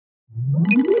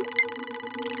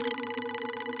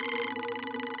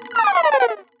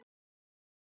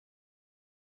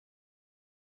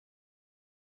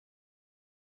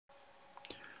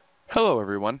Hello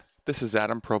everyone, this is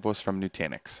Adam Provost from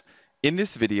Nutanix. In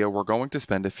this video, we're going to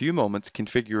spend a few moments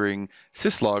configuring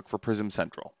Syslog for Prism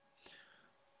Central.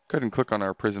 Go ahead and click on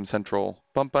our Prism Central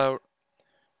bump out,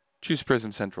 choose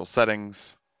Prism Central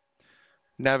settings,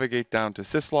 navigate down to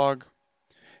Syslog,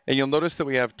 and you'll notice that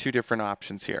we have two different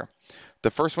options here.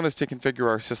 The first one is to configure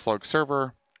our Syslog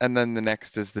server, and then the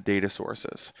next is the data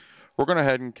sources. We're going to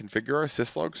head and configure our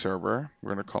Syslog server.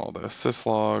 We're going to call this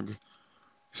Syslog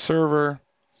server.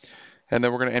 And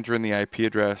then we're going to enter in the IP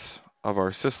address of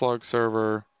our Syslog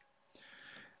server,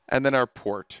 and then our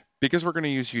port. Because we're going to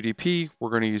use UDP, we're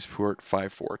going to use port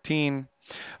 514.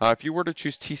 If you were to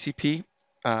choose TCP,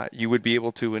 you would be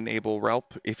able to enable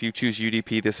RELP. If you choose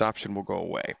UDP, this option will go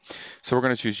away. So we're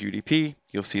going to choose UDP.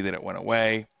 You'll see that it went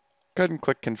away. Go ahead and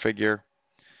click Configure.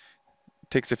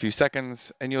 Takes a few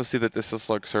seconds, and you'll see that the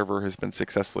Syslog server has been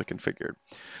successfully configured.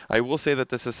 I will say that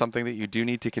this is something that you do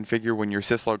need to configure when your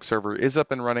Syslog server is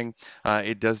up and running.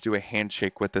 It does do a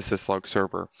handshake with the Syslog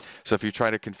server. So if you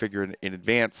try to configure it in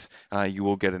advance, you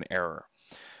will get an error.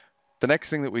 The next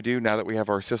thing that we do now that we have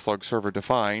our Syslog server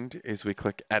defined is we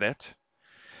click Edit.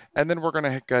 And then we're going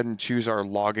to go ahead and choose our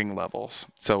logging levels.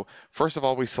 So first of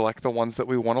all, we select the ones that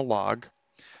we want to log.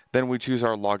 Then we choose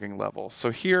our logging levels. So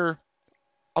here,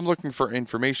 I'm looking for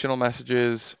informational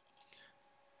messages.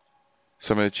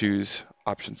 So I'm going to choose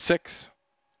option 6.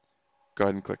 Go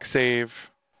ahead and click Save.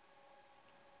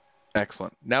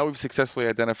 Excellent. Now we've successfully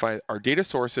identified our data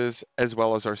sources as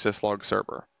well as our Syslog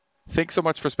server. Thanks so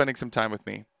much for spending some time with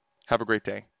me. Have a great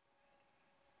day.